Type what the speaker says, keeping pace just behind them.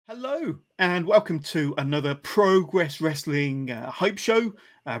Hello and welcome to another Progress Wrestling hype show,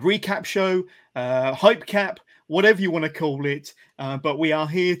 recap show, hype cap, whatever you want to call it. But we are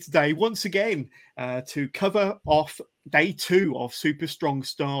here today once again to cover off day 2 of Super Strong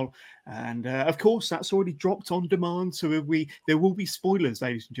Style. And of course, that's already dropped on demand. So there will be spoilers,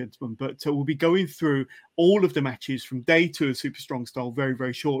 ladies and gentlemen, but we'll be going through all of the matches from day 2 of Super Strong Style very,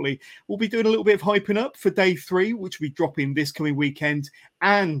 very shortly. We'll be doing a little bit of hyping up for day 3, which will be dropping this coming weekend.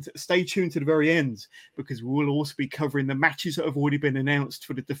 And stay tuned to the very end because we will also be covering the matches that have already been announced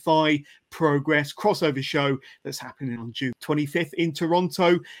for the DEFY Progress crossover show that's happening on June 25th in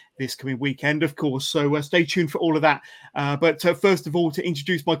Toronto this coming weekend, of course. So stay tuned for all of that. But first of all, to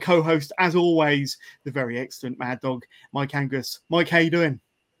introduce my co-host, as always, the very excellent Mad Dog, Mike Angus. Mike, how you doing?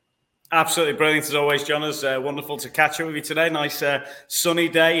 Absolutely brilliant as always, John. It's wonderful to catch up with you today. Nice sunny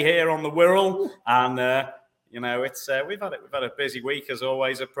day here on the Wirral, and we've had a busy week as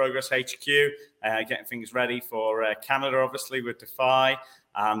always at Progress HQ, getting things ready for Canada, obviously with DEFY,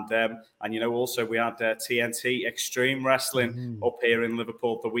 and also we had TNT Extreme Wrestling up here in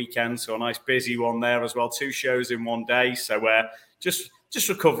Liverpool at the weekend, so a nice busy one there as well. 2 shows in one day, so just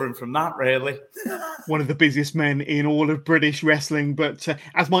recovering from that, really. One of the busiest men in all of British wrestling. But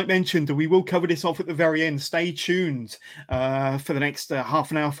as Mike mentioned, we will cover this off at the very end. Stay tuned for the next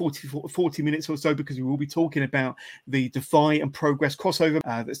half an hour, 40 minutes or so, because we will be talking about the DEFY and Progress crossover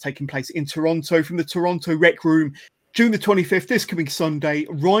that's taking place in Toronto from the Toronto Rec Room, June the 25th, this coming Sunday,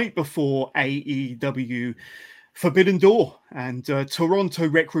 right before AEW Forbidden Door. And Toronto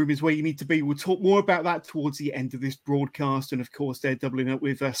Rec Room is where you need to be. We'll talk more about that towards the end of this broadcast. And of course, they're doubling up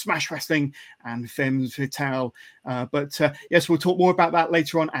with Smash Wrestling and Femmes Vitale. But yes, we'll talk more about that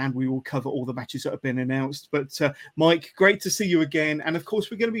later on, and we will cover all the matches that have been announced. But Mike, great to see you again. And of course,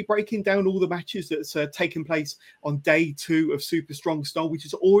 we're going to be breaking down all the matches that's taken place on day 2 of Super Strong Style, which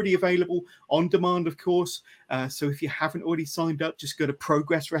is already available on demand, of course. So if you haven't already signed up, just go to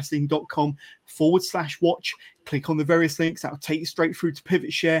progresswrestling.com/watch. Click on the various links. That'll take you straight through to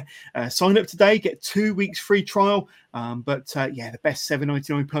Pivot Share. Sign up today, get 2 weeks free trial. The best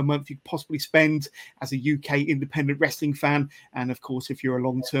 $7.99 per month you could possibly spend as a UK independent wrestling fan. And of course, if you're a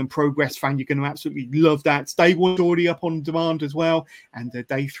long-term Progress fan, you're going to absolutely love that. Day 1's already up on demand as well. And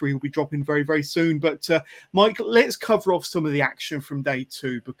day 3 will be dropping very, very soon. But Mike, let's cover off some of the action from day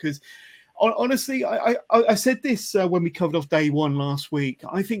 2, because honestly, I said this when we covered off day 1 last week.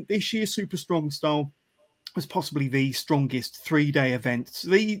 I think this year's Super Strong Style was possibly the strongest 3-day event,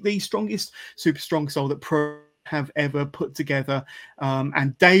 the strongest Super Strong Style that Pro have ever put together.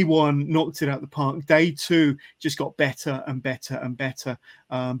 And day 1 knocked it out of the park. Day 2 just got better and better and better.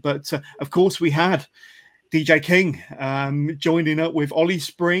 But of course, we had DJ King joining up with Ollie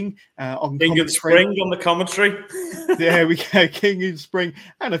Spring on King and Spring on the commentary. There we go, King and Spring.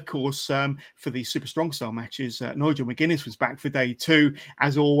 And of course, for the Super Strong Style matches, Nigel McGuinness was back for day 2,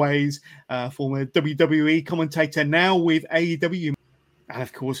 as always, former WWE commentator, now with AEW. And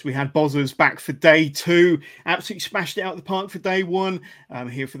of course, we had Bozzers back for day 2. Absolutely smashed it out of the park for day 1.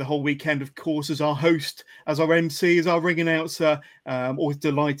 Here for the whole weekend, of course, as our host, as our MC, as our ring announcer. Always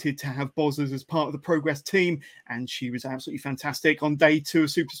delighted to have Bozzers as part of the Progress team. And she was absolutely fantastic on day 2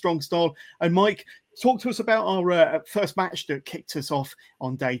 of Super Strong Style. And Mike, talk to us about our first match that kicked us off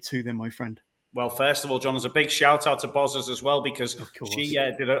on day 2 then, my friend. Well, first of all, John, there's a big shout out to Bozzers as well, because she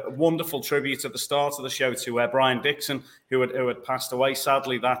did a wonderful tribute at the start of the show to Brian Dixon, who had passed away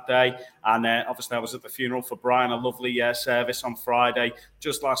sadly that day. And obviously, I was at the funeral for Brian, a lovely service on Friday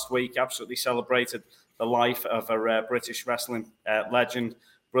just last week. Absolutely celebrated the life of a British wrestling legend.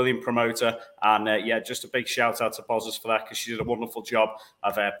 Brilliant promoter, and just a big shout out to Bozzers for that, because she did a wonderful job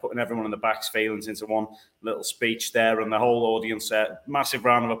of putting everyone in the back's feelings into one little speech there, and the whole audience. Massive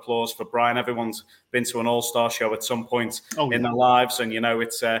round of applause for Brian. Everyone's been to an all-star show at some point in their lives, and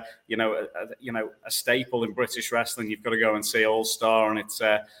it's a staple in British wrestling. You've got to go and see All-Star, and it's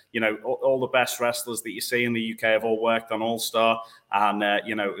all the best wrestlers that you see in the UK have all worked on All-Star. And,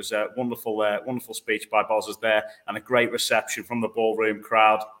 it was a wonderful speech by Bozzers there, and a great reception from the ballroom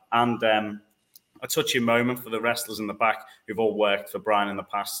crowd, and a touching moment for the wrestlers in the back who've all worked for Brian in the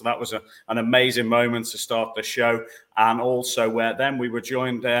past. So that was an amazing moment to start the show. And also then we were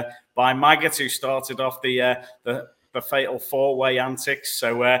joined by Maggot, who started off the fatal 4-way antics.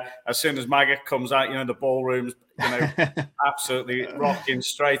 So as soon as Maggot comes out, the ballroom's absolutely rocking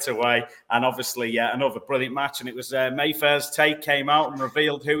straight away. And obviously, another brilliant match. And it was Mayfair's Tate came out and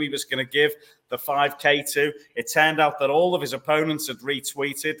revealed who he was going to give the 5K to. It turned out that all of his opponents had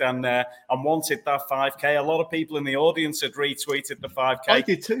retweeted and wanted that 5K. A lot of people in the audience had retweeted the 5K. I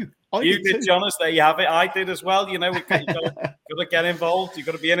did too. You did, Jonas. There you have it. I did as well. You've got to get involved. You've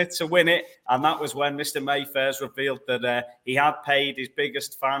got to be in it to win it. And that was when Mr. Mayfair's revealed that he had paid his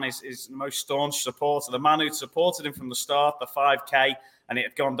biggest fan, his most staunch supporter, the man who'd supported him from the start, the 5K, and it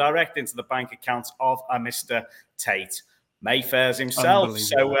had gone direct into the bank account of a Mr. Tate. Mayfair's himself.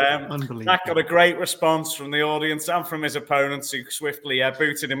 So that got a great response from the audience and from his opponents, who swiftly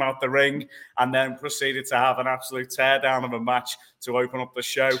booted him out the ring and then proceeded to have an absolute teardown of a match to open up the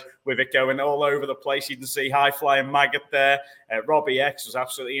show, with it going all over the place. You can see High Flying Maggot there. Robbie X was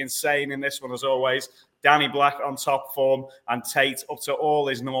absolutely insane in this one, as always. Danny Black on top form, and Tate up to all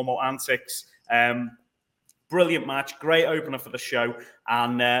his normal antics. Brilliant match, great opener for the show.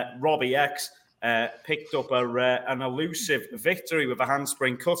 And Robbie X picked up an elusive victory with a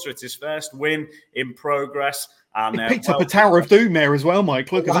handspring cutter. It's his first win in progress. And he picked up a Tower of Doom there as well,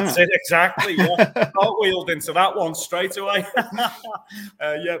 Mike. Look at that. That's it, exactly. Yeah. Wheeled into that one straight away.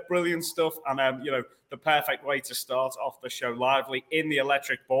 Brilliant stuff. And, the perfect way to start off the show lively in the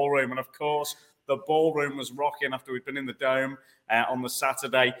Electric Ballroom. And, of course, the ballroom was rocking after we'd been in the Dome on the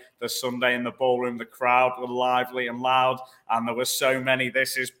Saturday. The Sunday in the ballroom, the crowd were lively and loud, and there were so many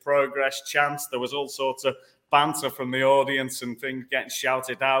 "This is progress" chants. There was all sorts of banter from the audience and things getting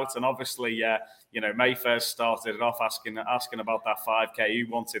shouted out. And obviously, Mayfair started it off asking about that 5K.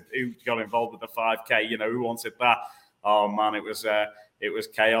 Who got involved with the 5K? Who wanted that? Oh man, it was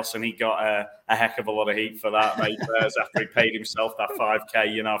chaos, and he got a heck of a lot of heat for that, Mayfair's, after he paid himself that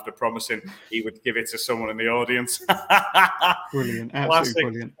 5K, after promising he would give it to someone in the audience. Brilliant, absolutely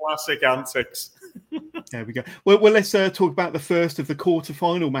brilliant. Classic antics. There we go. Well, let's talk about the first of the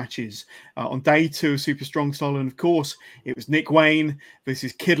quarterfinal matches on day 2 of Super Strong Style. And of course, it was Nick Wayne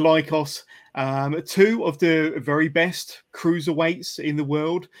versus Kid Lycos. 2 of the very best cruiserweights in the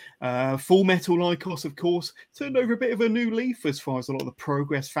world. Full Metal Lycos, of course, turned over a bit of a new leaf as far as a lot of the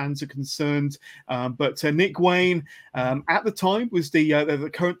Progress fans are concerned. But Nick Wayne, at the time, was the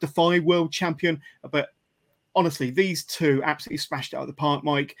current DEFY world champion. But honestly, these two absolutely smashed it out of the park,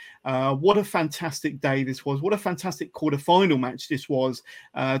 Mike. What a fantastic day this was. What a fantastic quarterfinal match this was.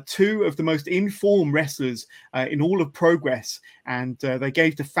 2 of the most informed wrestlers in all of Progress. And they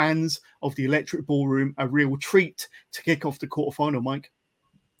gave the fans of the Electric Ballroom a real treat to kick off the quarterfinal, Mike.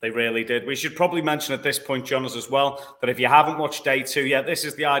 They really did. We should probably mention at this point, Jonas, as well, that if you haven't watched day 2 yet, this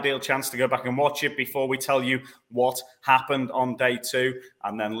is the ideal chance to go back and watch it before we tell you what happened on day 2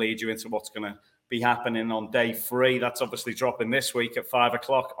 and then lead you into what's going to be happening on day 3. That's obviously dropping this week at 5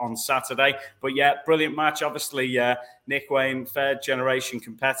 o'clock on Saturday. But yeah, brilliant match. Obviously, Nick Wayne, third generation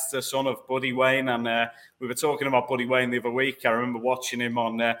competitor, son of Buddy Wayne. And we were talking about Buddy Wayne the other week. I remember watching him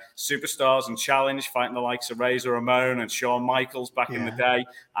on Superstars and Challenge, fighting the likes of Razor Ramon and Shawn Michaels back in the day.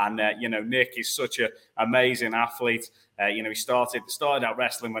 And, Nick is such an amazing athlete. He started out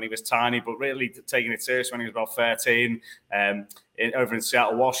wrestling when he was tiny, but really taking it serious when he was about 13 over in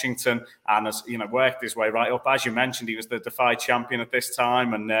Seattle, Washington, and has worked his way right up. As you mentioned, he was the DEFY champion at this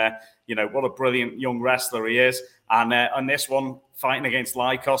time, and what a brilliant young wrestler he is. And on this one, fighting against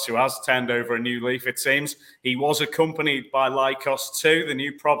Lycos, who has turned over a new leaf, it seems. He was accompanied by Lycos too, the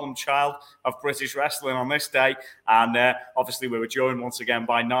new problem child of British wrestling on this day. And obviously we were joined once again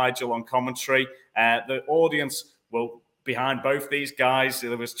by Nigel on commentary. The audience will behind both these guys.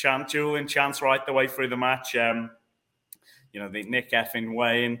 There was dueling chants right the way through the match. The Nick effing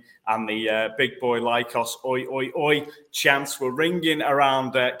Wayne and the big boy Lycos oi, oi, oi chants were ringing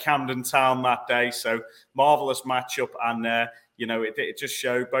around Camden Town that day. So marvellous matchup. And, it just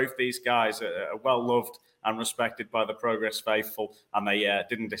showed both these guys are well-loved and respected by the Progress faithful. And they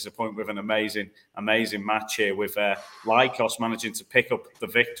didn't disappoint with an amazing, amazing match here, with Lycos managing to pick up the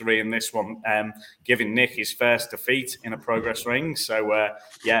victory in this one, giving Nick his first defeat in a Progress ring. So,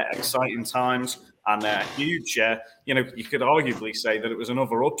 exciting times. And huge, you could arguably say that it was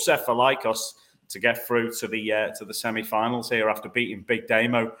another upset for Lycos to get through to the semi-finals here after beating Big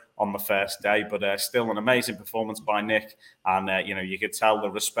Damo on the first day. But still an amazing performance by Nick, and you could tell the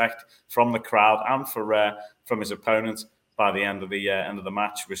respect from the crowd and from his opponent by the end of the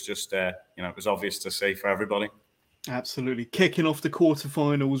match was just it was obvious to see for everybody. Absolutely, kicking off the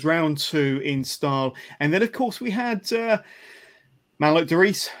quarterfinals, round 2 in style, and then of course we had. Malak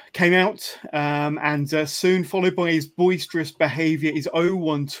Darius came out and soon followed by his boisterous behaviour, his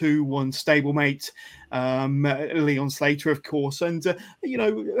 0-1-2-1 stablemate, Leon Slater, of course. And,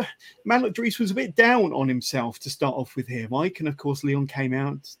 Malak Darius was a bit down on himself to start off with here, Mike. And, of course, Leon came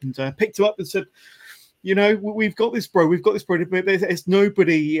out and picked him up and said, we've got this, bro. We've got this, bro. But there's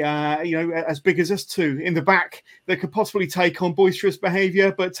nobody, as big as us two in the back that could possibly take on boisterous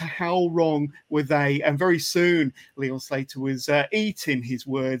behaviour. But how wrong were they? And very soon, Leon Slater was eating his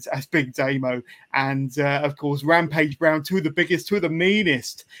words as Big Damo. And, of course, Rampage Brown, two of the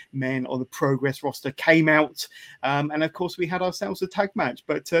meanest men on the Progress roster, came out. And, of course, we had ourselves a tag match.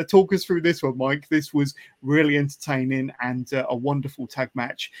 But talk us through this one, Mike. This was really entertaining and a wonderful tag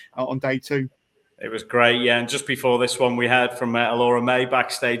match on day 2. It was great, yeah. And just before this one, we heard from Alora May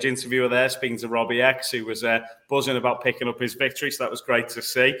backstage interviewer there, speaking to Robbie X, who was buzzing about picking up his victory. So that was great to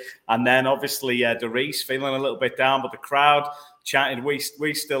see. And then obviously Darius feeling a little bit down, but the crowd chanted, "We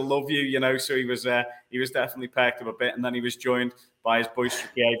still love you," So he was definitely perked up a bit. And then he was joined by his boisterous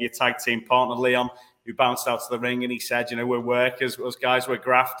behaviour tag team partner Leon, who bounced out to the ring and he said, "We're workers, us guys, we're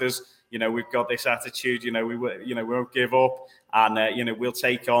grafters. We've got this attitude. We won't give up, and we'll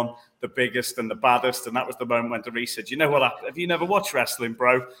take on the biggest and the baddest." And that was the moment when Darius said, "You know what? Have you never watched wrestling,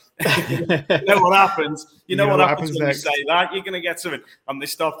 bro? You know what happens? You know what happens when next? You say that? You're gonna get something." And they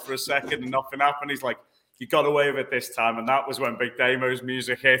stopped for a second and nothing happened. He's like, "You got away with it this time." And that was when Big Damo's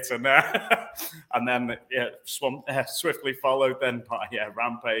music hit, and then swiftly followed then by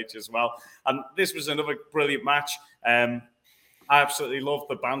Rampage as well. And this was another brilliant match. I absolutely love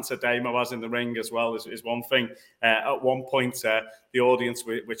the banter Damo has in the ring as well, is one thing. At one point, the audience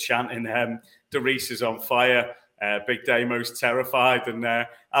were chanting, "Darius is on fire. Big Damo's terrified." And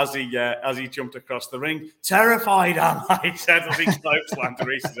as he jumped across the ring, "Terrified, am I?" he said as he closeslined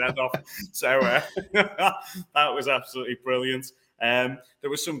Darius' head off. So that was absolutely brilliant. There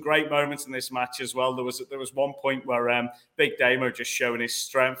were some great moments in this match as well. There was one point where Big Damo just showing his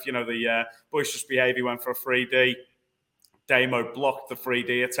strength. The boisterous behaviour went for a 3D. Damo blocked the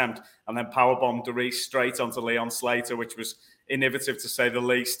 3D attempt and then powerbombed Darius straight onto Leon Slater, which was innovative to say the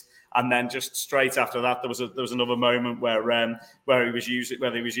least. And then just straight after that, there was another moment where he was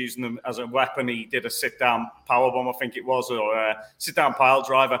using them as a weapon. He did a sit down powerbomb, I think it was, or a sit down pile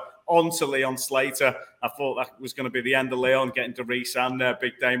driver onto Leon Slater. I thought that was going to be the end of Leon, getting Darius and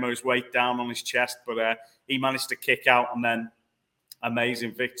Big Damo's weight down on his chest, but he managed to kick out, and then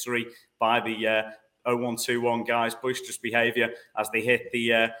amazing victory by the 0-1-2-1 guys, boisterous behaviour as they hit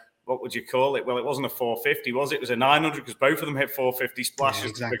the what would you call it? Well, it wasn't a 450, was it? It was a 900 because both of them hit 450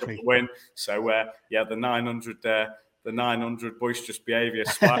 splashes to pick up the win. So the 900 boisterous behaviour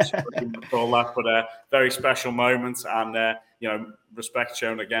splash, I wouldn't call that, but very special moment, and respect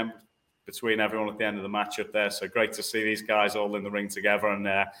shown again between everyone at the end of the match up there. So great to see these guys all in the ring together, and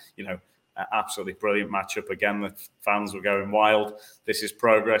absolutely brilliant matchup again. The fans were going wild. This is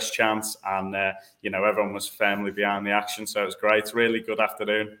Progress chants, and everyone was firmly behind the action. So it was great. Really good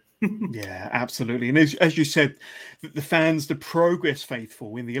afternoon. Yeah, absolutely. And as you said, the fans, the Progress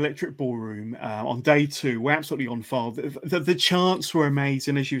faithful in the Electric Ballroom on day 2 were absolutely on fire. The chants were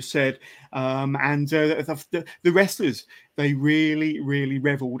amazing, as you said, and the wrestlers, they really, really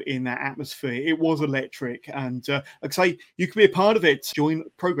reveled in that atmosphere. It was electric. And like I say, you can be a part of it. Join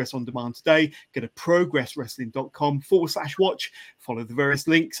Progress On Demand today. Go to progresswrestling.com/watch. Follow the various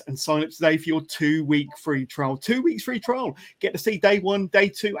links and sign up today for your 2-week free trial. 2 weeks free trial. Get to see day 1, day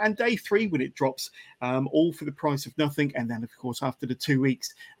 2, and day 3 when it drops. All for the price of nothing. And then, of course, after the 2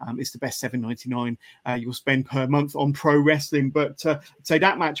 weeks, it's the best $7.99 you'll spend per month on pro wrestling. But I'd say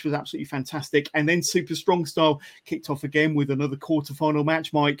that match was absolutely fantastic. And then Super Strong Style kicked off again with another quarterfinal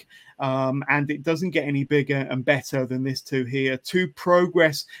match, Mike. And it doesn't get any bigger and better than this two here. 2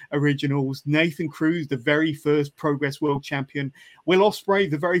 Progress originals. Nathan Cruz, the very first Progress World Champion. Will Ospreay,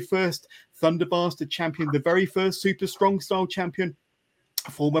 the very first Thunderbastard Champion. The very first Super Strong Style Champion.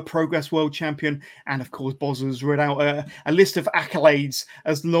 Former Progress World Champion, and of course Boz read out a list of accolades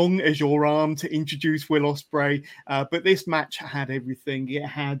as long as your arm to introduce Will Ospreay. But this match had everything. It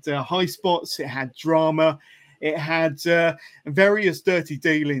had high spots, it had drama, it had various dirty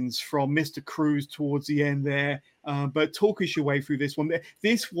dealings from Mr. Cruz towards the end there. But talk us your way through this one.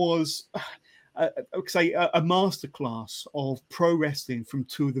 This was, I would say, a masterclass of pro wrestling from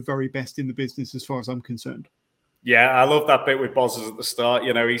 2 of the very best in the business, as far as I'm concerned. Yeah, I love that bit with Bozzers at the start.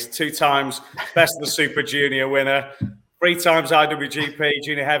 He's 2 times Best of the Super Junior winner, 3 times IWGP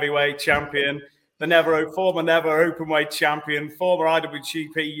Junior Heavyweight Champion, the former never Openweight Champion, former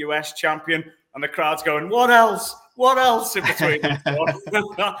IWGP US Champion, and the crowd's going, what else? What else in between them?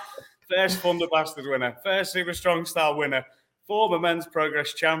 First Thunderbastard winner, first Super Strong Style winner, former men's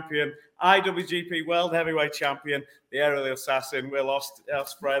progress champion, IWGP World Heavyweight Champion, the aerial assassin, Will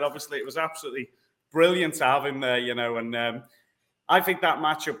Ospreay. And obviously, it was absolutely brilliant to have him there, and I think that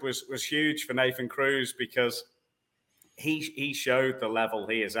matchup was huge for Nathan Cruz because he showed the level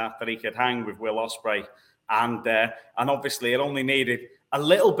he is at, that he could hang with Will Ospreay, and obviously it only needed a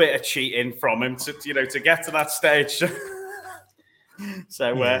little bit of cheating from him to get to that stage.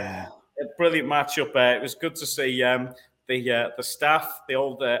 So a brilliant matchup. It was good to see the staff, the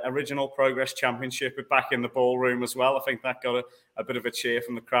old original Progress Championship, back in the ballroom as well. I think that got a bit of a cheer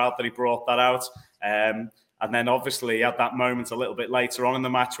from the crowd that he brought that out. And then obviously at that moment a little bit later on in the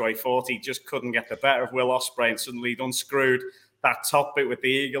match where he thought he just couldn't get the better of Will Ospreay, and suddenly he'd unscrewed that top bit with the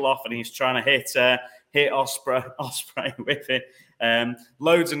eagle off, and he's trying to hit Ospreay with it.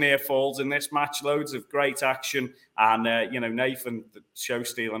 Loads of near falls in this match, loads of great action, and Nathan, the show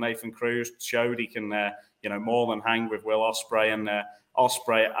stealer Nathan Cruz, showed he can more than hang with Will Ospreay, and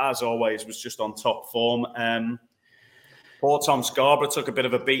Ospreay, as always, was just on top form. Poor Tom Scarborough took a bit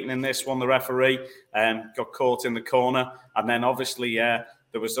of a beating in this one. The referee got caught in the corner, and then obviously there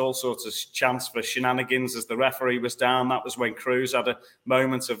was all sorts of chance for shenanigans as the referee was down. That was when Cruz had a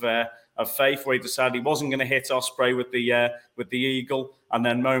moment of faith where he decided he wasn't going to hit Ospreay with the eagle, and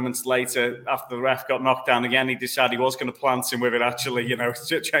then moments later, after the ref got knocked down again, he decided he was going to plant him with it. Actually,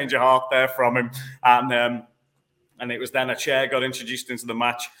 change of heart there from him, and it was then a chair got introduced into the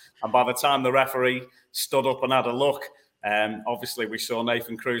match, and by the time the referee stood up and had a look. Obviously, we saw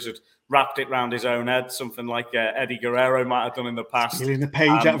Nathan Cruz had wrapped it round his own head, something like Eddie Guerrero might have done in the past. Stealing the page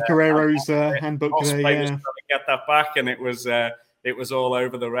out of Guerrero's handbook. Ospreay was trying to get that back, and it was all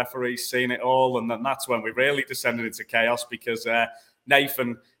over. The referee's seen it all, and then that's when we really descended into chaos because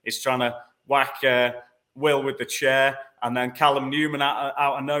Nathan is trying to whack Will with the chair, and then Callum Newman out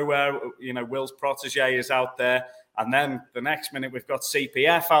of nowhere, Will's protege is out there, and then the next minute we've got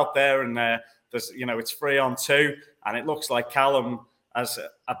CPF out there, and there's it's 3-on-2. And it looks like Callum has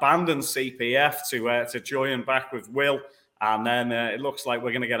abandoned CPF to join back with Will. And then it looks like we're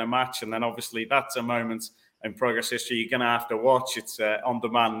going to get a match. And then obviously that's a moment in Progress history you're going to have to watch. It's on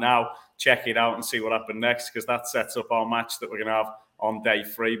demand now. Check it out and see what happened next, because that sets up our match that we're going to have on day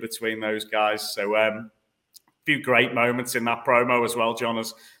 3 between those guys. So a few great moments in that promo as well, John,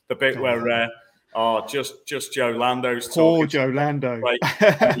 as the bit where... just Joe Lando's talking. Poor Joe Lando. Right.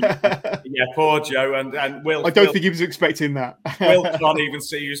 Yeah, poor Joe. And Will. I don't think he was expecting that. Will can't even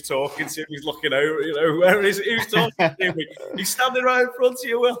see who's talking to him. He's looking over, where is it? Who's talking to him? He's standing right in front of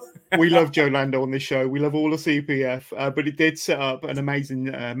you, Will. We love Joe Lando on this show. We love all the CPF, but it did set up an amazing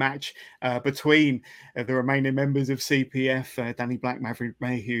match between the remaining members of CPF, Danny Black, Maverick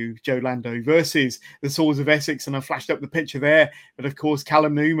Mayhew, Joe Lando versus the Swords of Essex. And I flashed up the picture there. But of course,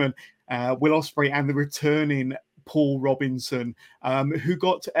 Callum Newman, Will Ospreay, and the returning Paul Robinson, who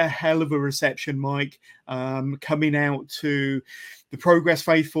got a hell of a reception, Mike, coming out to the Progress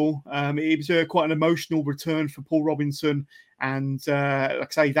faithful. It was quite an emotional return for Paul Robinson. And like I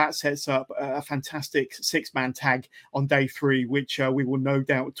say, that sets up a fantastic 6-man tag on day 3, which we will no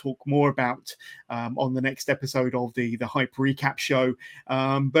doubt talk more about on the next episode of the Hype Recap show.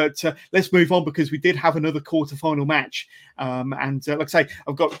 But let's move on, because we did have another quarterfinal match. And like I say,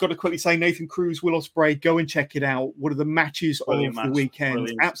 I've got to quickly say, Nathan Cruz, Will Ospreay, go and check it out. One of the matches of the weekend.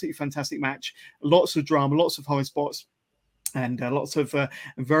 Brilliant. Absolutely fantastic match. Lots of drama, lots of high spots. And lots of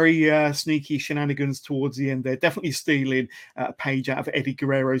very sneaky shenanigans towards the end. They're definitely stealing a page out of Eddie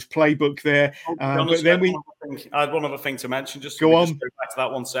Guerrero's playbook there. But then I had one other thing to mention. Just go on. Just go back to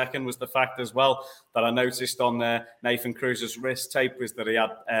that 1 second. Was the fact as well that I noticed on Nathan Cruz's wrist tape was that he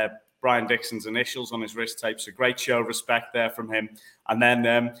had Brian Dixon's initials on his wrist tape. So great show of respect there from him. And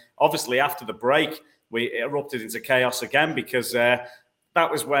then obviously after the break, we erupted into chaos again, because that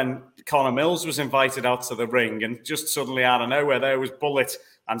was when Connor Mills was invited out to the ring, and just suddenly out of nowhere, there was Bullet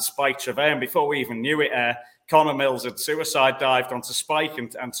and Spike Trevay. And before we even knew it, Connor Mills had suicide dived onto Spike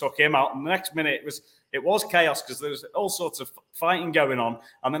and took him out. And the next minute it was chaos, because there was all sorts of fighting going on.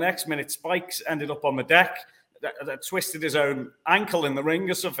 And the next minute, Spike's ended up on the deck, that twisted his own ankle in the ring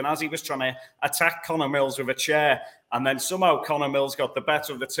or something as he was trying to attack Connor Mills with a chair. And then somehow Connor Mills got the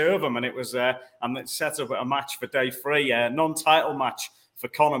better of the two of them, and it set up a match for day 3, a non-title match for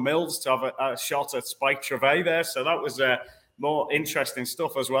Connor Mills to have a shot at Spike Trevay there. So that was more interesting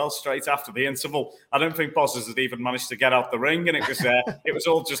stuff as well, straight after the interval. I don't think Bosses had even managed to get out the ring, and it was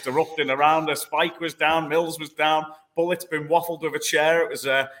all just erupting around us. Spike was down, Mills was down, Bullet's been waffled with a chair.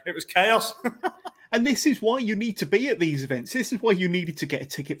 It was chaos. And this is why you need to be at these events. This is why you needed to get a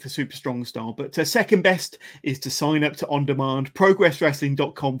ticket for Super Strong Style. But second best is to sign up to On Demand,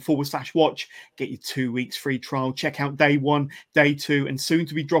 progresswrestling.com/watch. Get your 2 weeks free trial. Check out day 1, day 2, and soon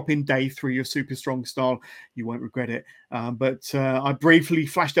to be dropping day 3 of Super Strong Style. You won't regret it. But I briefly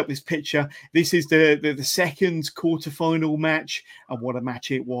flashed up this picture. This is the second quarterfinal match, and what a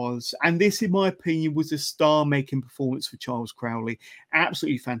match it was. And this, in my opinion, was a star-making performance for Charles Crowley.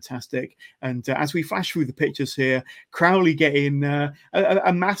 Absolutely fantastic. And as we flash through the pictures here, Crowley getting a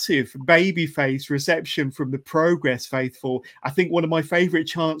massive babyface reception from the Progress faithful. I think one of my favourite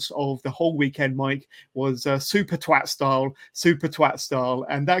chants of the whole weekend, Mike, was super twat style.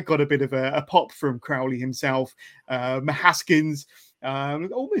 And that got a bit of a pop from Crowley himself. Haskins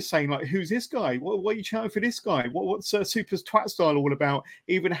almost saying, like, who's this guy? What are you shouting for this guy? What's super twat style all about?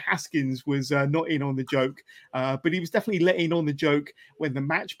 Even Haskins was not in on the joke, but he was definitely let in on the joke when the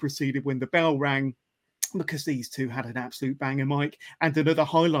match proceeded, when the bell rang, because these two had an absolute banger, Mike. And another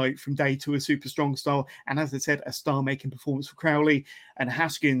highlight from day 2 of Super Strong Style, and as I said, a star-making performance for Crowley. And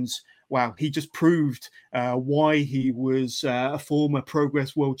Haskins, wow, he just proved why he was a former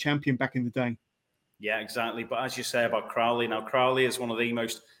Progress World Champion back in the day. Yeah, exactly. But as you say about Crowley, now Crowley is one of the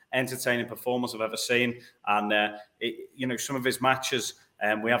most entertaining performers I've ever seen. And, some of his matches,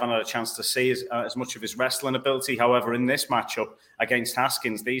 we haven't had a chance to see as much of his wrestling ability. However, in this matchup against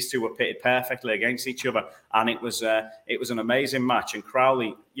Haskins, these two were pitted perfectly against each other. And it was an amazing match. And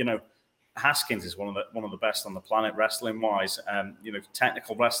Crowley, Haskins is one of the best on the planet wrestling wise.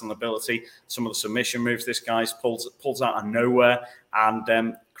 Technical wrestling ability, some of the submission moves this guy's pulls out of nowhere,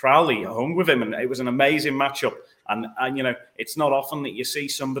 and Crowley hung with him, and it was an amazing matchup. And it's not often that you see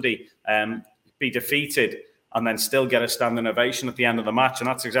somebody be defeated and then still get a standing ovation at the end of the match, and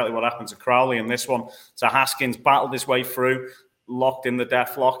that's exactly what happened to Crowley in this one. So Haskins battled his way through, locked in the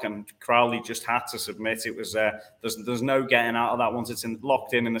death lock, and Crowley just had to submit. It was there's no getting out of that once it's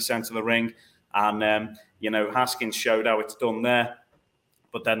locked in the center of the ring, and Haskins showed how it's done there.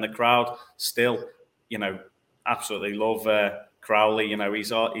 But then the crowd still, absolutely love Crowley. He's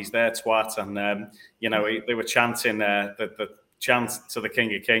their twat, and they were chanting the chant to the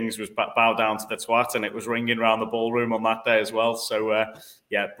King of Kings was bow down to the twat, and it was ringing around the ballroom on that day as well. So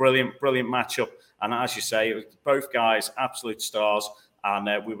brilliant matchup. And as you say, it was both guys absolute stars,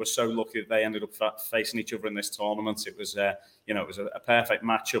 and we were so lucky that they ended up facing each other in this tournament. It was a perfect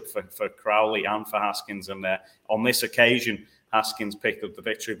matchup for Crowley and for Haskins, and on this occasion, Haskins picked up the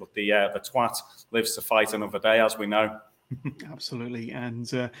victory, but the twat lives to fight another day, as we know. Absolutely.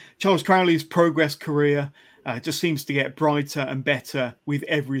 And Charles Crowley's Progress career just seems to get brighter and better with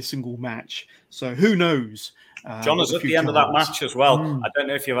every single match. So who knows? John, is at the end of that match as well. I don't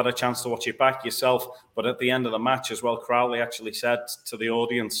know if you've had a chance to watch it back yourself, but at the end of the match as well, Crowley actually said to the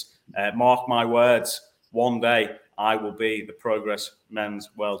audience, mark my words, one day I will be the Progress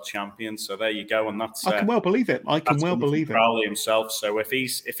Men's World Champion. So there you go. And that's I can well believe it. I can well believe it. Crowley himself. So if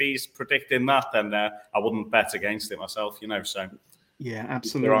he's predicting that, then I wouldn't bet against it myself, So yeah,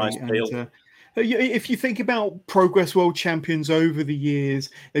 absolutely. If you think about Progress World Champions over the years,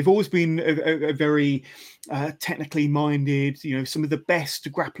 they've always been a very technically minded, some of the best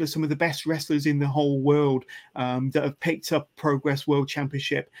grapplers, some of the best wrestlers in the whole world that have picked up Progress World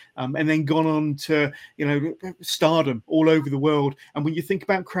Championship and then gone on to, stardom all over the world. And when you think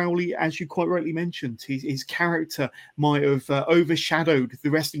about Crowley, as you quite rightly mentioned, his character might have overshadowed the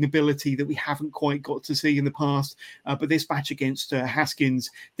wrestling ability that we haven't quite got to see in the past. But this match against Haskins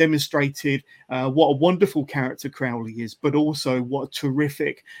demonstrated what a wonderful character Crowley is, but also what a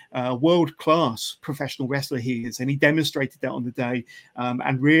terrific world-class professional wrestler he is. And he demonstrated that on the day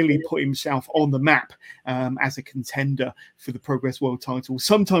and really put himself on the map as a contender for the Progress World title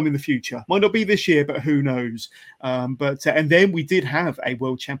sometime in the future. Might not be this year, but who knows? And then we did have a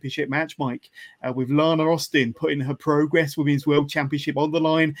World Championship match, Mike, with Lana Austin putting her Progress Women's World Championship on the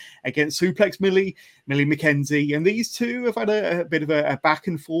line against Suplex Millie McKenzie. And these two have had a bit of a back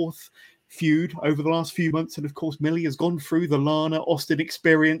and forth feud over the last few months, and of course Millie has gone through the Lana Austin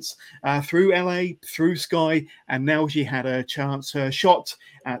experience through LA, through Sky, and now she had a chance, her shot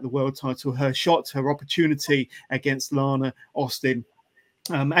at the world title, her opportunity against Lana Austin.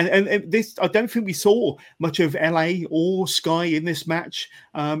 And this, I don't think we saw much of LA or Sky in this match.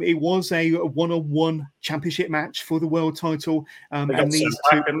 It was a one-on-one championship match for the world title. And these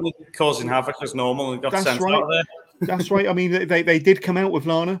two causing havoc as normal and got sent out of there. That's right. I mean, they did come out with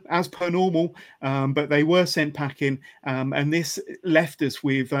Lana as per normal, but they were sent packing, and this left us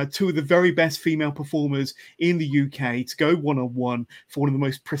with two of the very best female performers in the UK to go one-on-one for one of the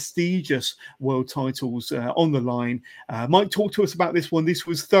most prestigious world titles on the line. Mike, talk to us about this one. This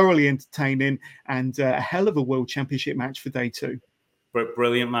was thoroughly entertaining and a hell of a world championship match for day two.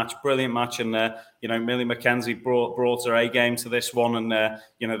 Brilliant match, and Millie McKenzie brought her A game to this one, and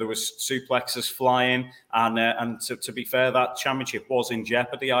there was suplexes flying, and to be fair, that championship was in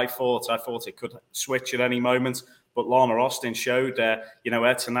jeopardy. I thought it could switch at any moment, but Lana Austin showed her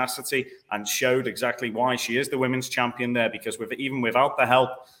tenacity and showed exactly why she is the women's champion there, because even without the help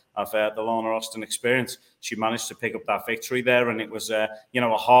of the Lana Austin experience, she managed to pick up that victory there, and it was a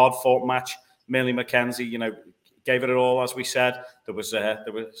hard fought match. Millie McKenzie, gave it all, as we said. There were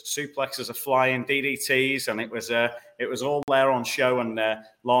suplexes flying, DDTs, and it was all there on show. And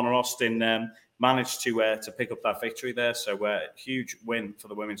Lana Austin managed to pick up that victory there. So huge win for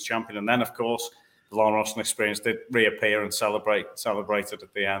the women's champion. And then, of course, the Lana Austin experience did reappear and celebrated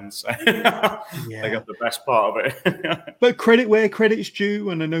at the end. So they got the best part of it. But credit where credit's due,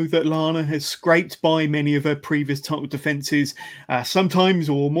 and I know that Lana has scraped by many of her previous title defenses, sometimes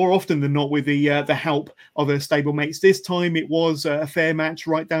or more often than not with the help of her stablemates. This time it was a fair match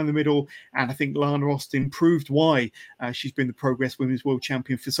right down the middle, and I think Lana Austin proved why she's been the Progress Women's World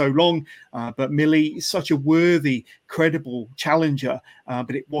Champion for so long. But Millie is such a worthy, credible challenger,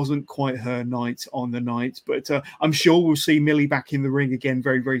 but it wasn't quite her night on the night. But I'm sure we'll see Millie back in the ring again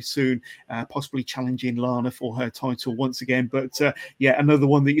very, very soon, possibly challenging Lana for her title once again. But another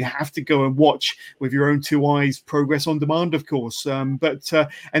one that you have to go and watch with your own two eyes, Progress on Demand, of course. And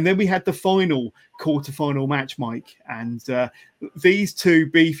then we had the final quarterfinal match, Mike, and these two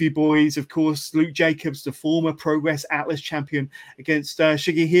beefy boys, of course, Luke Jacobs, the former Progress Atlas champion, against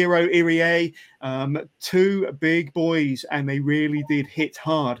Shigehiro Irie, two big boys, and they really did hit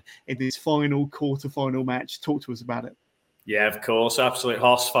hard in this final quarterfinal match. Talk to us about it. Yeah, of course, absolute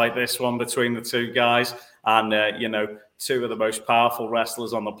hoss fight, this one between the two guys, and two of the most powerful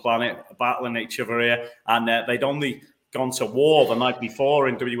wrestlers on the planet battling each other here, and they'd only gone to war the night before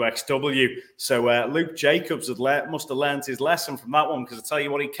in WXW. So Luke Jacobs must have learned his lesson from that one, because I tell you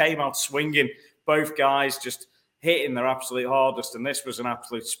what, he came out swinging, both guys just hitting their absolute hardest, and this was an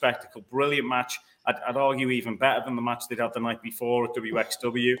absolute spectacle. Brilliant match. I'd argue even better than the match they'd had the night before at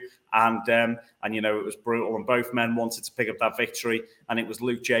WXW, and it was brutal, and both men wanted to pick up that victory, and it was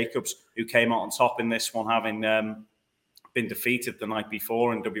Luke Jacobs who came out on top in this one, having been defeated the night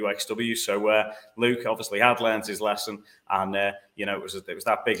before in WXW. So Luke obviously had learned his lesson, and it was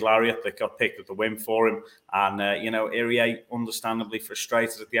that big lariat that got picked at the win for him, and Irie understandably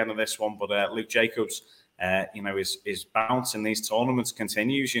frustrated at the end of this one, but Luke Jacobs, his bounce in these tournaments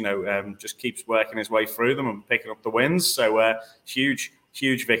continues. Just keeps working his way through them and picking up the wins. So huge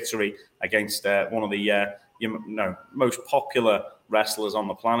victory against one of the most popular wrestlers on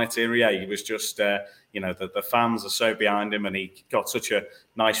the planet. Irie, he was just the fans are so behind him, and he got such a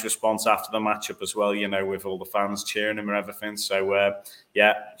nice response after the matchup as well, with all the fans cheering him and everything. So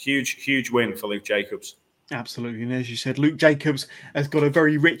huge win for Luke Jacobs. Absolutely. And as you said, Luke Jacobs has got a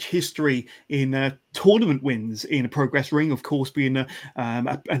very rich history in tournament wins in a Progress ring, of course, being a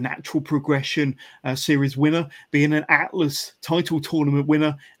natural progression series winner, being an Atlas title tournament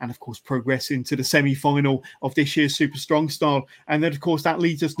winner, and of course progressing to the semi-final of this year's Super Strong Style. And then, of course, that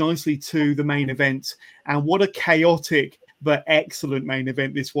leads us nicely to the main event. And what a chaotic but excellent main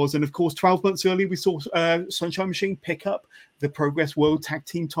event this was. And of course, 12 months earlier, we saw Sunshine Machine pick up the Progress World Tag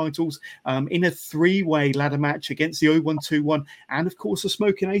Team titles in a three-way ladder match against the 0121 and, of course, the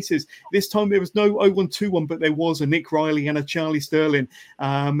Smoking Aces. This time there was no 0121, but there was a Nick Riley and a Charlie Sterling,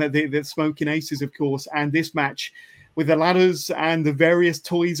 the Smoking Aces, of course. And this match, with the ladders and the various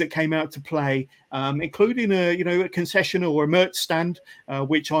toys that came out to play, including a concession or a merch stand,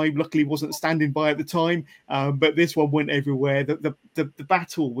 which I luckily wasn't standing by at the time. But this one went everywhere. The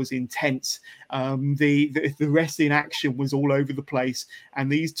battle was intense. The wrestling action was all over the place,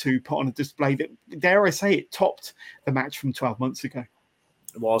 and these two put on a display that, dare I say it, topped the match from 12 months ago.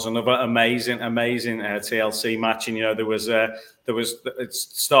 It was another amazing TLC match, and it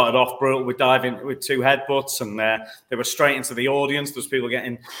started off brutal with diving with two headbutts, and they were straight into the audience. There was people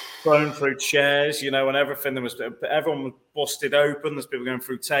getting thrown through chairs, and everything. Everyone was busted open. There's people going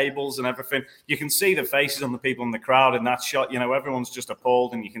through tables and everything. You can see the faces on the people in the crowd in that shot. Everyone's just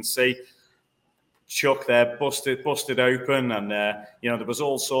appalled, and you can see Chuck there busted open, and there was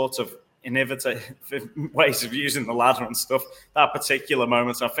all sorts of innovative ways of using the ladder and stuff. That particular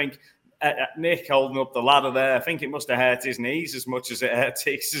moment, I think Nick holding up the ladder there. I think it must have hurt his knees as much as it hurt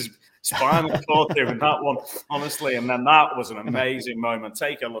his spinal cord doing that one, honestly. And then that was an amazing moment.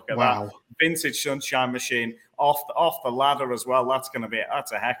 Take a look at that vintage Sunshine Machine off the ladder as well. That's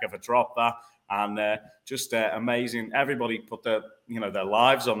a heck of a drop, that. And just amazing. Everybody put their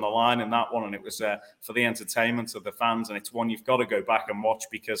lives on the line in that one, and it was for the entertainment of the fans. And it's one you've got to go back and watch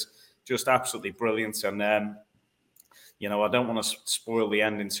because just absolutely brilliant. And I don't want to spoil the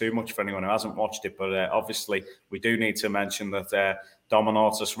ending too much for anyone who hasn't watched it, but obviously we do need to mention that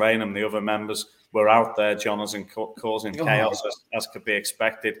Dominatus Regnum, the other members, were out there, Jonas, and causing chaos as could be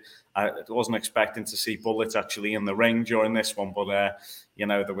expected. I wasn't expecting to see bullets actually in the ring during this one, but there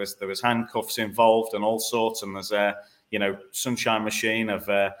was handcuffs involved and all sorts. And there's Sunshine Machine have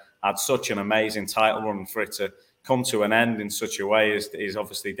had such an amazing title run, for it to come to an end in such a way is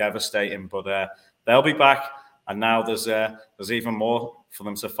obviously devastating. But they'll be back. And now there's even more for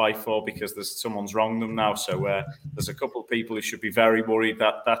them to fight for because someone's wronged them now. So there's a couple of people who should be very worried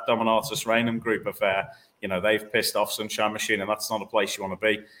that Dominatus Regnum group of they've pissed off Sunshine Machine, and that's not a place you want to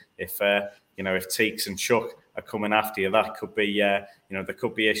be. If Teeks and Chuck are coming after you, that could be there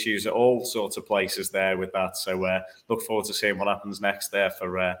could be issues at all sorts of places there with that. So look forward to seeing what happens next there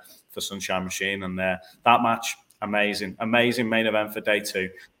for Sunshine Machine. And that match, amazing main event for day 2.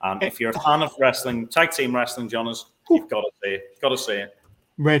 And if you're a fan of wrestling, tag team wrestling, Jonas, you've got to see it. Got to see it.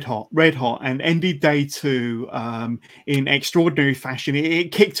 Red hot, and ended day 2 in extraordinary fashion.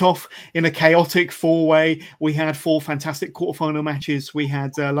 It kicked off in a chaotic 4-way. We had 4 fantastic quarterfinal matches. We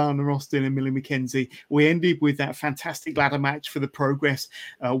had Lana Austin and Millie McKenzie. We ended with that fantastic ladder match for the Progress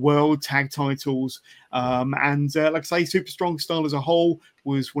World Tag Titles. Like I say, Super Strong Style as a whole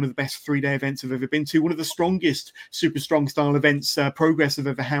was one of the best 3-day events I've ever been to. One of the strongest Super Strong Style events Progress have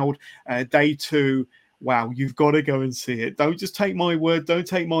ever held. Day 2. Wow, you've got to go and see it. Don't just take my word. Don't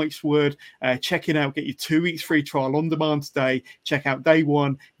take Mike's word. Check it out. Get your 2 weeks free trial on demand today. Check out day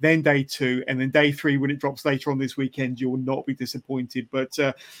 1, then day 2, and then day 3 when it drops later on this weekend. You will not be disappointed. But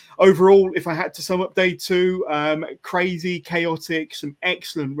overall, if I had to sum up day 2, crazy, chaotic, some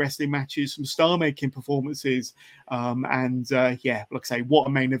excellent wrestling matches, some star-making performances. Like I say, what a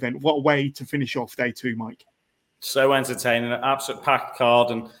main event. What a way to finish off day 2, Mike. So entertaining, an absolute packed card,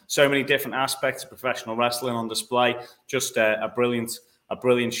 and so many different aspects of professional wrestling on display. Just a brilliant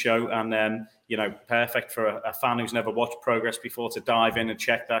show, and perfect for a fan who's never watched Progress before to dive in and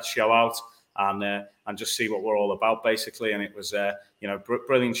check that show out and just see what we're all about, basically. And it was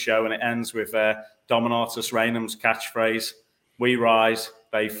brilliant show, and it ends with Dominatus Regnum's catchphrase: "We rise,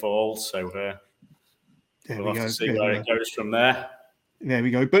 they fall." So we'll have to see where it goes from there. There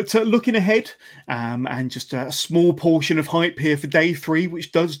we go. But looking ahead, and just a small portion of hype here for day 3,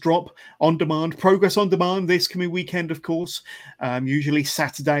 which does drop on demand. Progress on demand this coming weekend, of course. Usually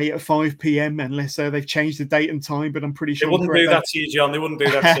Saturday at 5 p.m, unless they've changed the date and time. But I'm pretty sure they wouldn't do that to you, John. They wouldn't do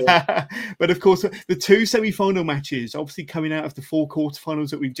that to you. But of course, the 2 semi-final matches, obviously coming out of the 4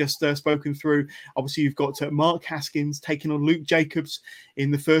 quarterfinals that we've just spoken through. Obviously, you've got Mark Haskins taking on Luke Jacobs in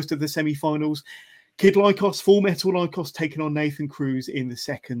the first of the semi-finals. Kid Lykos, Full Metal Lykos, taking on Nathan Cruz in the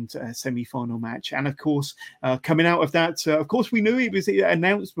second semi-final match. And of course, coming out of that, of course, we knew it was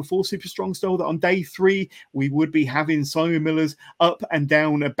announced before Super Strong Style that on day 3, we would be having Simon Miller's Up and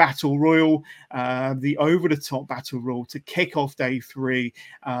Down Battle Royal, the over-the-top Battle Royal to kick off day 3,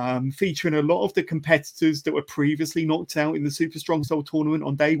 featuring a lot of the competitors that were previously knocked out in the Super Strong Style tournament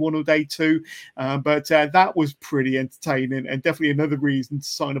on day 1 or day 2. But that was pretty entertaining, and definitely another reason to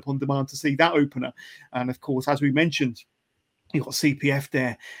sign up on demand to see that opener. And of course, as we mentioned, you've got CPF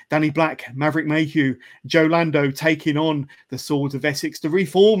there, Danny Black, Maverick Mayhew, Joe Lando taking on the Swords of Essex, the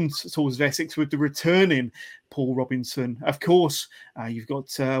reformed Swords of Essex with the returning Paul Robinson. Of course, you've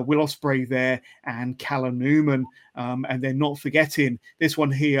got Will Ospreay there and Callum Newman. And then not forgetting this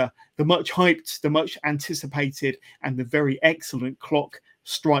one here, the much hyped, the much anticipated, and the very excellent Clock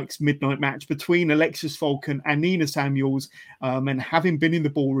Strikes midnight match between Alexis Falcon and Nina Samuels. And having been in the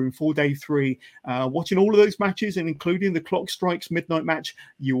ballroom for day 3, watching all of those matches and including the Clock Strikes midnight match,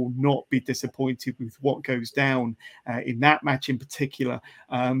 you will not be disappointed with what goes down in that match in particular.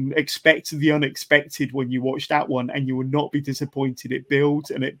 Expect the unexpected when you watch that one, and you will not be disappointed. It builds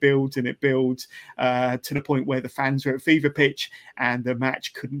and it builds and it builds to the point where the fans are at fever pitch, and the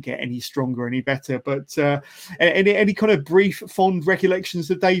match couldn't get any stronger, any better. But any kind of brief, fond recollections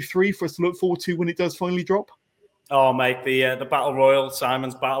of day 3 for us to look forward to when it does finally drop? Oh, mate, the Battle Royal,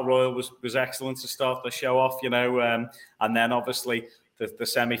 Simon's Battle Royal was excellent to start the show off, and then obviously the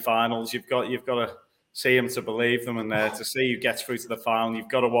semi-finals. You've got to see them to believe them, and to see who gets through to the final, you've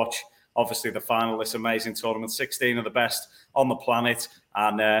got to watch obviously the final of this amazing tournament. 16 of the best on the planet,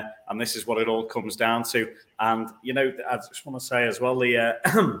 and this is what it all comes down to. And I just want to say as well,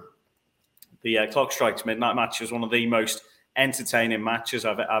 the Clock Strikes Midnight match is one of the most entertaining matches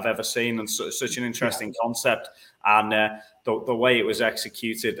I've ever seen, and such an interesting concept. And the way it was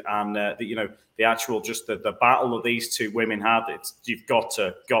executed, and the actual the battle that these two women had, you've got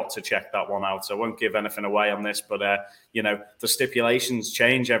to check that one out. So I won't give anything away on this, but the stipulations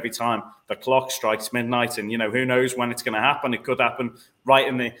change every time the clock strikes midnight, and who knows when it's going to happen. It could happen right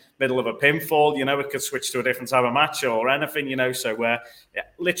in the middle of a pinfall. It could switch to a different type of match or anything. So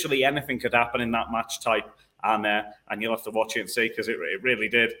literally anything could happen in that match type. And you'll have to watch it and see, because it really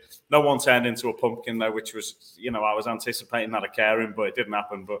did. No one turned into a pumpkin, though, which was, I was anticipating that occurring, but it didn't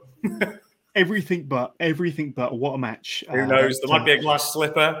happen. But everything but what a match. Who knows? There might be a glass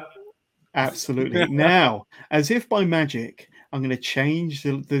slipper. Absolutely. Now, as if by magic, I'm going to change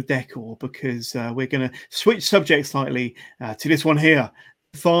the decor, because we're going to switch subjects slightly to this one here.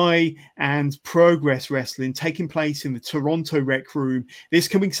 DEFY and Progress Wrestling taking place in the Toronto Rec Room this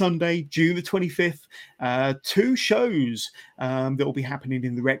coming Sunday, June the 25th. 2 shows that will be happening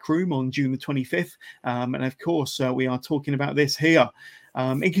in the Rec Room on June the 25th. And of course, we are talking about this here.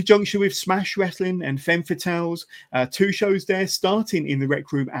 In conjunction with Smash Wrestling and Femme Fatales, 2 shows there starting in the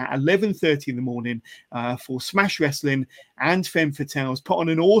Rec Room at 11:30 in the morning for Smash Wrestling and Femme Fatales. Put on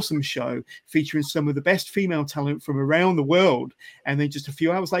an awesome show featuring some of the best female talent from around the world. And then just a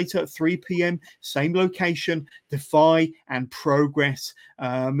few hours later at 3 p.m, same location, DEFY and Progress.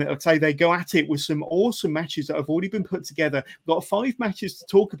 I'd say they go at it with some awesome matches that have already been put together. We've got 5 matches to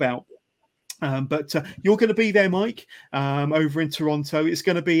talk about. But you're going to be there, Mike, over in Toronto. It's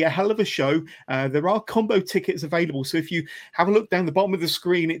going to be a hell of a show. There are combo tickets available. So if you have a look down the bottom of the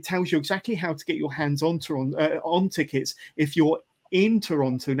screen, it tells you exactly how to get your hands on tickets if you're in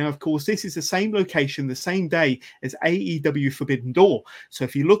Toronto. Now, of course, this is the same location, the same day as AEW Forbidden Door. So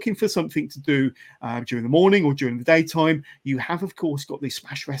if you're looking for something to do during the morning or during the daytime, you have, of course, got the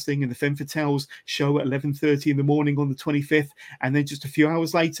Smash Wrestling and the Femme Fatales show at 11:30 in the morning on the 25th. And then just a few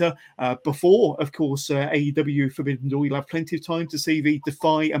hours later, before, of course, AEW Forbidden Door, you'll have plenty of time to see the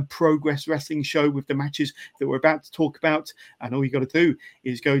DEFY and Progress Wrestling show with the matches that we're about to talk about. And all you got to do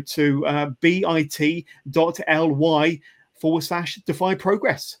is go to bit.ly/DEFY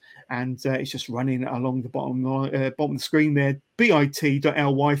Progress, and it's just running along the bottom of the screen there,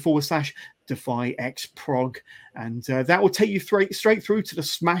 bit.ly/DEFY X Prog, and that will take you straight through to the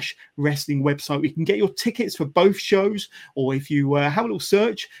Smash Wrestling website. You can get your tickets for both shows, or if you have a little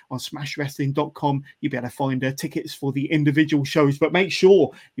search on smashwrestling.com, you'll be able to find tickets for the individual shows. But make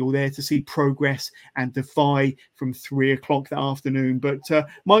sure you're there to see Progress and DEFY from 3 o'clock that afternoon. But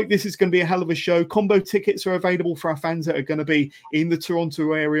Mike, this is going to be a hell of a show. Combo tickets are available for our fans that are going to be in the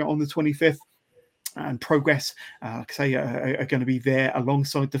Toronto area on the 25th. And Progress, like I say, are going to be there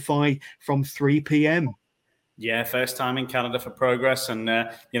alongside DEFY from 3 p.m. Yeah, first time in Canada for Progress, and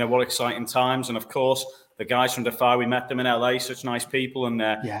what exciting times. And of course, the guys from DEFY, we met them in LA, such nice people, and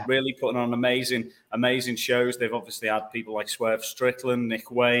really putting on amazing shows. They've obviously had people like Swerve Strickland,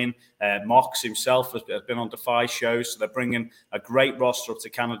 Nick Wayne, Mox himself has been on DEFY shows, so they're bringing a great roster up to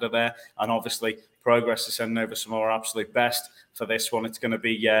Canada there, and obviously Progress is sending over some of our absolute best for this one. It's going to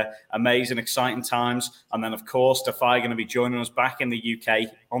be amazing, exciting times. And then, of course, DEFY are going to be joining us back in the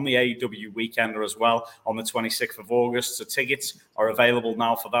UK on the AEW Weekender as well on the 26th of August. So tickets are available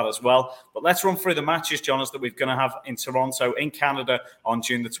now for that as well. But let's run through the matches, Jonas, that we're going to have in Toronto, in Canada on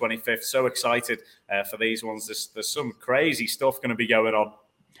June the 25th. So excited for these ones. There's some crazy stuff going to be going on.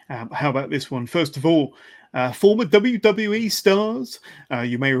 How about this one? First of all, former WWE stars,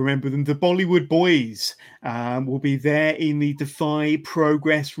 you may remember them, the Bollywood Boys, will be there in the DEFY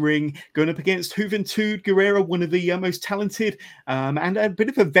Progress ring, going up against Juventud Guerrera, one of the most talented and a bit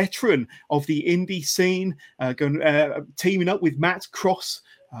of a veteran of the indie scene, teaming up with Matt Cross,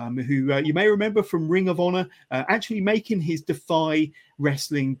 who you may remember from Ring of Honor, actually making his DEFY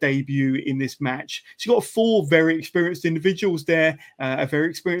wrestling debut in this match. So you've got 4 very experienced individuals there, a very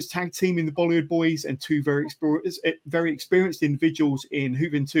experienced tag team in the Bollywood Boys, and 2 very experienced individuals in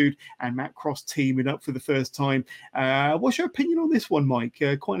Juventud and Matt Cross teaming up for the first time. What's your opinion on this one, Mike?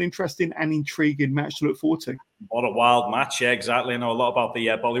 Quite an interesting and intriguing match to look forward to. What a wild match, yeah, exactly. I know a lot about the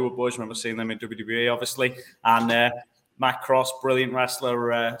Bollywood Boys. I remember seeing them in WWE, obviously, and Matt Cross, brilliant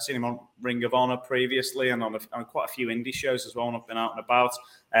wrestler. Seen him on Ring of Honor previously, and on quite a few indie shows as well. And I've been out and about.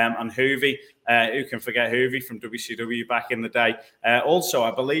 And Hoovy, who can forget Hoovy from WCW back in the day? Also,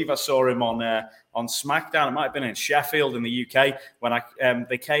 I believe I saw him on SmackDown. It might have been in Sheffield in the UK when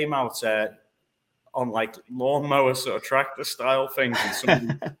they came out on like lawnmower sort of tractor style things,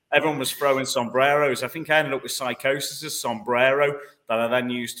 and everyone was throwing sombreros. I think I ended up with Psychosis's sombrero that I then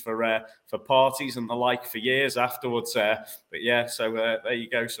used for parties and the like for years afterwards. But yeah, so there you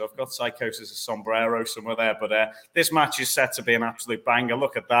go. So I've got Psychosis's sombrero somewhere there. But this match is set to be an absolute banger.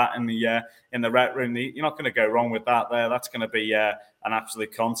 Look at that in the Ret Room. You're not going to go wrong with that there. That's going to be an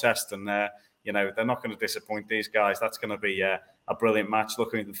absolute contest, and you know, they're not going to disappoint these guys. That's going to be a brilliant match.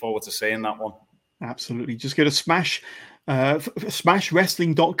 Looking forward to seeing that one. Absolutely. Just go to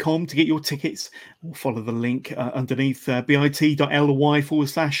smashwrestling.com to get your tickets, or follow the link underneath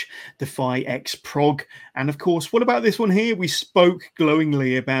bit.ly/DefyXProg. And of course, what about this one here? We spoke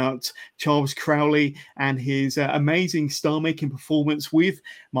glowingly about Charles Crowley and his amazing star-making performance with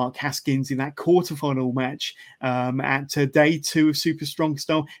Mark Haskins in that quarterfinal match at day 2 of Super Strong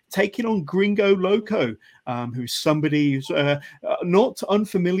Style, taking on Gringo Loco, who's somebody who's not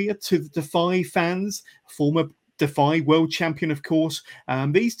unfamiliar to the Defy fans, former Defy world champion, of course.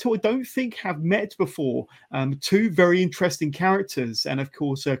 These two I don't think have met before. Two very interesting characters. And of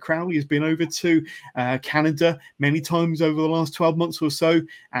course, Crowley has been over to Canada many times over the last 12 months or so.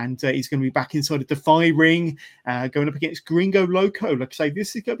 And he's going to be back inside a Defy ring, going up against Gringo Loco. Like I say,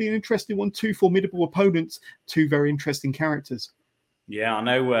 this is going to be an interesting one. Two formidable opponents, two very interesting characters. Yeah, I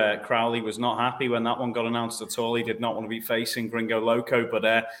know Crowley was not happy when that one got announced at all. He did not want to be facing Gringo Loco.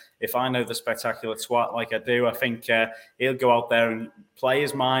 But if I know the spectacular twat like I do, I think he'll go out there and play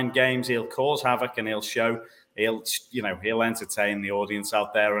his mind games. He'll cause havoc and he'll entertain the audience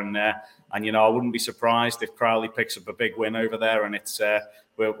out there. And you know, I wouldn't be surprised if Crowley picks up a big win over there. And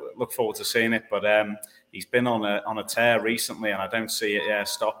we'll look forward to seeing it. But he's been on a tear recently, and I don't see it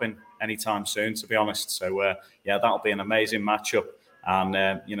stopping anytime soon, to be honest. So yeah, that'll be an amazing matchup.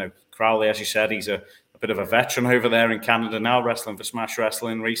 And, you know, Crowley, as you said, he's a bit of a veteran over there in Canada now, wrestling for Smash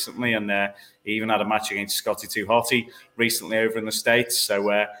Wrestling recently. And he even had a match against Scotty Too Hotty recently over in the States.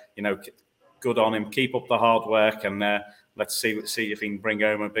 So, you know, good on him. Keep up the hard work, and let's see if he can bring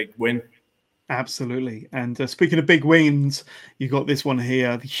home a big win. Absolutely. And speaking of big wins, you got this one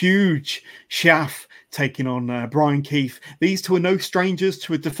here, the huge Shaff taking on Brian Keith. These two are no strangers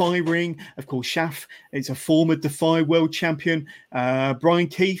to a Defy ring. Of course, Shaff is a former Defy world champion. Brian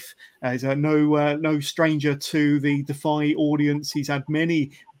Keith is no stranger to the Defy audience. He's had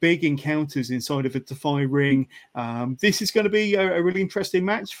many big encounters inside of a Defy ring. This is going to be a really interesting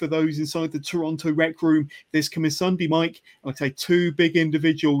match for those inside the Toronto Rec Room this coming Sunday, Mike. I'd say two big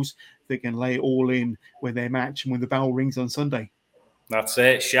individuals that can lay it all in with their match and when the bell rings on Sunday. That's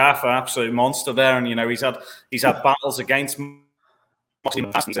it. Shaff, an absolute monster there. And, you know, he's had battles against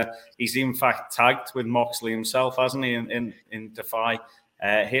Moxley. He's in fact tagged with Moxley himself, hasn't he, in Defy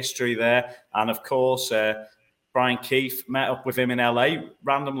history there. And, of course, Brian Keith met up with him in LA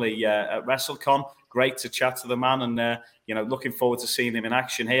randomly at WrestleCon. Great to chat to the man, and you know, looking forward to seeing him in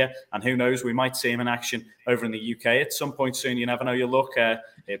action here. And who knows, we might see him in action over in the UK at some point soon. You never know your luck.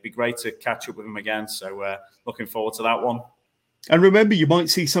 It'd be great to catch up with him again. So looking forward to that one. And remember, you might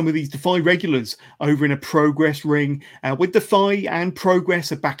see some of these Defy regulars over in a Progress ring. With Defy and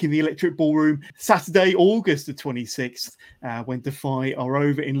Progress are back in the Electric Ballroom Saturday, August the 26th, when Defy are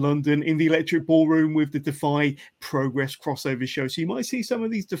over in London in the Electric Ballroom with the Defy Progress crossover show. So you might see some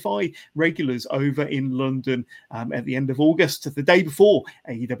of these Defy regulars over in London at the end of August, the day before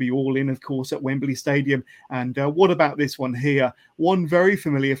AEW All In, of course, at Wembley Stadium. And what about this one here? One very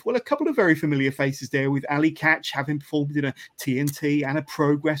familiar, well, a couple of very familiar faces there, with Ali Catch having performed in a TNT and a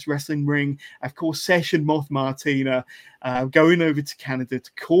Progress wrestling ring. Of course, Session Moth Martina going over to Canada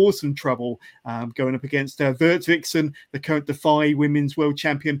to cause some trouble, going up against Vert Vixen, the current Defy Women's World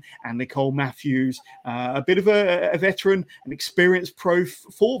Champion, and Nicole Matthews, a bit of a veteran, an experienced pro,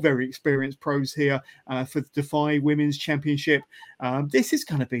 four very experienced pros here for the Defy Women's Championship. This is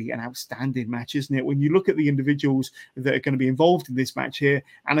going to be an outstanding match, isn't it? When you look at the individuals that are going to be involved in this match here,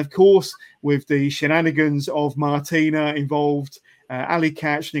 and of course, with the shenanigans of Martina involved, Ali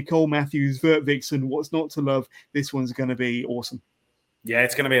Catch, Nicole Matthews, Vert Vixen, what's not to love? This one's going to be awesome. Yeah,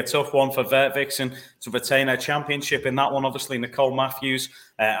 it's going to be a tough one for Vert Vixen to retain her championship in that one. Obviously, Nicole Matthews,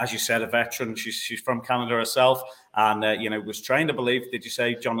 as you said, a veteran. She's from Canada herself, and you know, was trained, I believe. Did you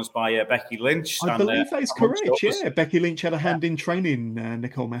say, John, was by Becky Lynch? I believe that is correct. Yeah, Becky Lynch had a hand in training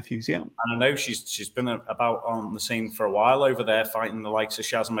Nicole Matthews. Yeah, and I know she's been about on the scene for a while over there, fighting the likes of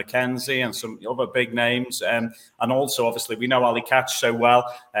Shaz McKenzie and some other big names. And also, obviously, we know Ali Catch so well.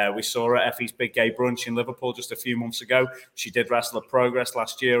 We saw her at Effie's Big Gay Brunch in Liverpool just a few months ago. She did wrestle at Progress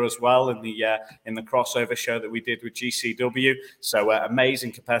last year as well in the crossover show that we did with GCW. So amazing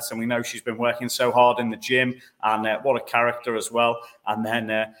amazing competitor. We know she's been working so hard in the gym, and what a character as well. And then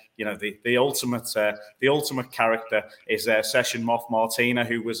the ultimate character is Session Moff Martina,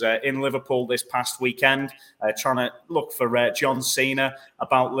 who was in Liverpool this past weekend, trying to look for John Cena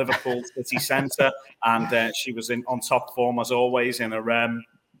about Liverpool city centre, and she was on top form as always in a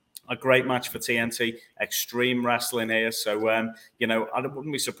great match for TNT, extreme wrestling here. So, I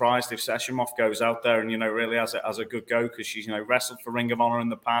wouldn't be surprised if Session Moff goes out there and, really has a good go, because she's, wrestled for Ring of Honor in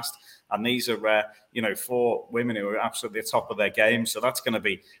the past. And these are, 4 women who are absolutely at the top of their game. So that's going to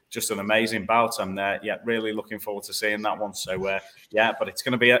be just an amazing bout. And, really looking forward to seeing that one. So, but it's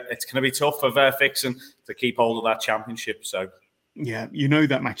going to be tough for Vixen to keep hold of that championship. So, yeah,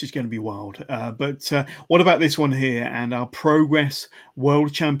 that match is going to be wild. But what about this one here? And our Progress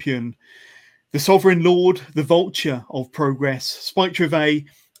World Champion, the Sovereign Lord, the Vulture of Progress, Spike Trivet,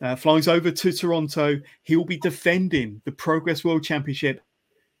 flies over to Toronto. He will be defending the Progress World Championship.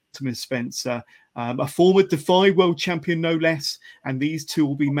 Artemis Spencer, a former DEFY World Champion, no less. And these two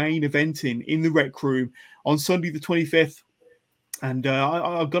will be main eventing in the Rec Room on Sunday the 25th. And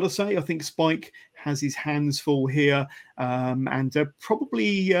I've got to say, I think Spike has his hands full here, and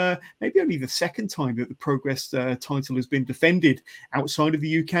probably maybe only the second time that the Progress title has been defended outside of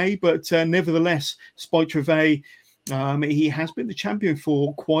the UK. But nevertheless, Spike Trivet, he has been the champion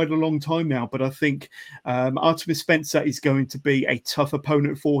for quite a long time now. But I think Artemis Spencer is going to be a tough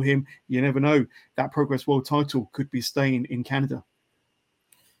opponent for him. You never know. That Progress World title could be staying in Canada.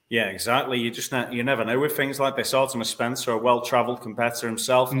 Yeah, exactly. You never know with things like this. Artemis Spencer, a well-travelled competitor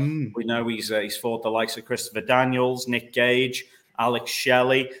himself. We know he's fought the likes of Christopher Daniels, Nick Gage, Alex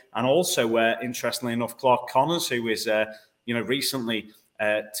Shelley, and also, interestingly enough, Clark Connors, who is recently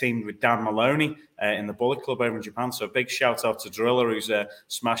teamed with Dan Maloney in the Bullet Club over in Japan. So a big shout out to Driller, who's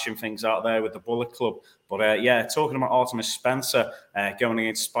smashing things out there with the Bullet Club. But talking about Artemis Spencer going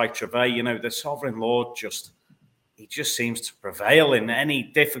against Spike Trivet, the Sovereign Lord he just seems to prevail in any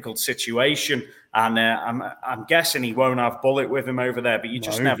difficult situation, and I'm guessing he won't have Bullet with him over there. But you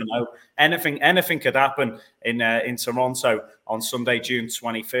just never know. Anything could happen in Toronto on Sunday, June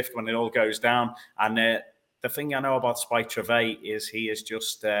 25th, when it all goes down. And the thing I know about Spike Trivet is he is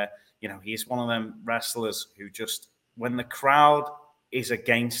just he's one of them wrestlers who just, when the crowd is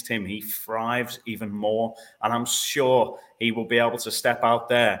against him, he thrives even more. And I'm sure he will be able to step out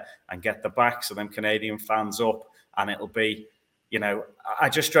there and get the backs of them Canadian fans up. And it'll be, I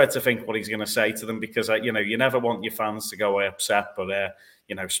just dread to think what he's going to say to them, because, you never want your fans to go away upset. But,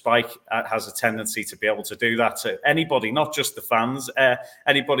 Spike has a tendency to be able to do that to anybody, not just the fans.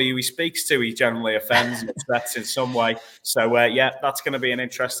 Anybody who he speaks to, he generally offends and upsets in some way. So, that's going to be an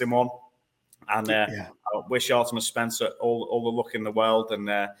interesting one. And I wish Artemis Spencer all the luck in the world. And,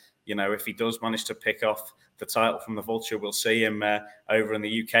 if he does manage to pick off the title from the Vulture, we'll see him over in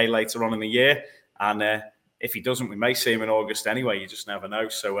the UK later on in the year. And if he doesn't, we may see him in August anyway. You just never know.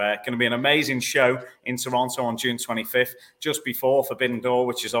 So going to be an amazing show in Toronto on June 25th, just before Forbidden Door,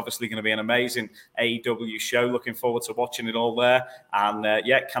 which is obviously going to be an amazing AEW show. Looking forward to watching it all there. And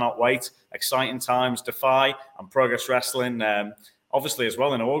cannot wait. Exciting times, DEFY and Progress Wrestling. Obviously as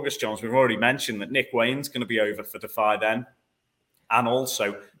well in August, Johns, we've already mentioned that Nick Wayne's going to be over for DEFY then. And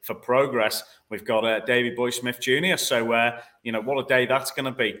also for Progress, we've got Davey Boy Smith Jr. So, what a day that's going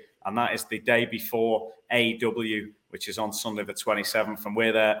to be. And that is the day before AEW, which is on Sunday the 27th. And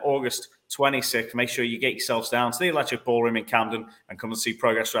we're there August 26th. Make sure you get yourselves down to the Electric Ballroom in Camden and come and see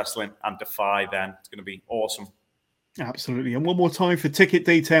Progress Wrestling and DEFY then. It's going to be awesome. Absolutely. And one more time for ticket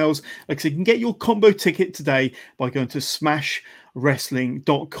details. Like I said, you can get your combo ticket today by going to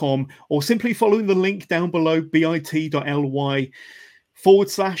smashwrestling.com or simply following the link down below,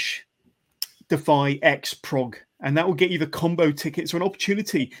 bit.ly/DEFYXProg. And that will get you the combo tickets, or an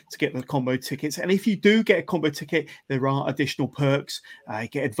opportunity to get the combo tickets. And if you do get a combo ticket, there are additional perks. You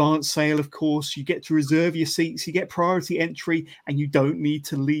get advanced sale, of course. You get to reserve your seats. You get priority entry, and you don't need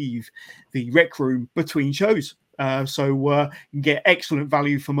to leave the Rec Room between shows. So you can get excellent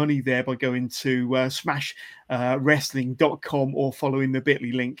value for money there by going to smashwrestling.com or following the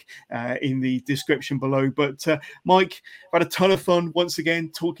bit.ly link in the description below. But Mike, I've had a ton of fun once again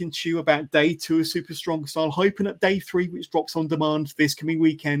talking to you about day 2 of Super Strong Style, hyping up day 3, which drops on demand this coming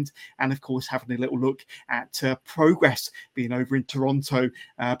weekend, and of course having a little look at Progress being over in Toronto.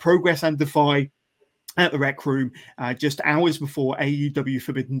 Progress and DEFY at the Rec Room just hours before AEW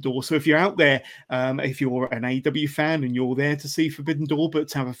Forbidden Door. So if you're out there, if you're an AEW fan and you're there to see Forbidden Door, but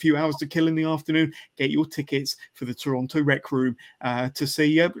to have a few hours to kill in the afternoon, get your tickets for the Toronto Rec Room to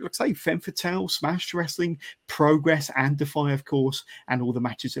see, let's say, Femme Fatale, Smash Wrestling, Progress, and DEFY, of course, and all the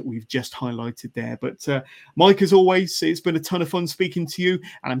matches that we've just highlighted there. But Mike, as always, it's been a ton of fun speaking to you,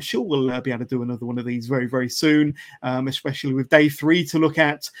 and I'm sure we'll be able to do another one of these very, very soon, especially with day 3 to look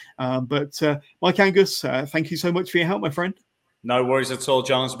at. But Mike Angus, thank you so much for your help, my friend. No worries at all,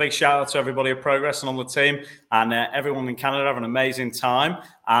 John. It's a big shout out to everybody at Progress and on the team, and everyone in Canada have an amazing time.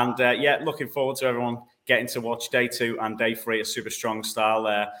 And looking forward to everyone getting to watch day 2 and day 3 at Super Strong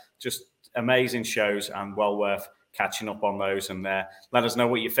Style. Just amazing shows and well worth catching up on those. And let us know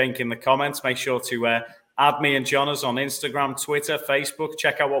what you think in the comments. Make sure to add me and Jonas on Instagram, Twitter, Facebook.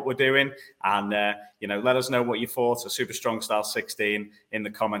 Check out what we're doing, and let us know what you thought of Super Strong Style 16 in the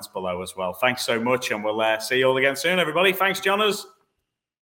comments below as well. Thanks so much, and we'll see you all again soon, everybody. Thanks, Jonas.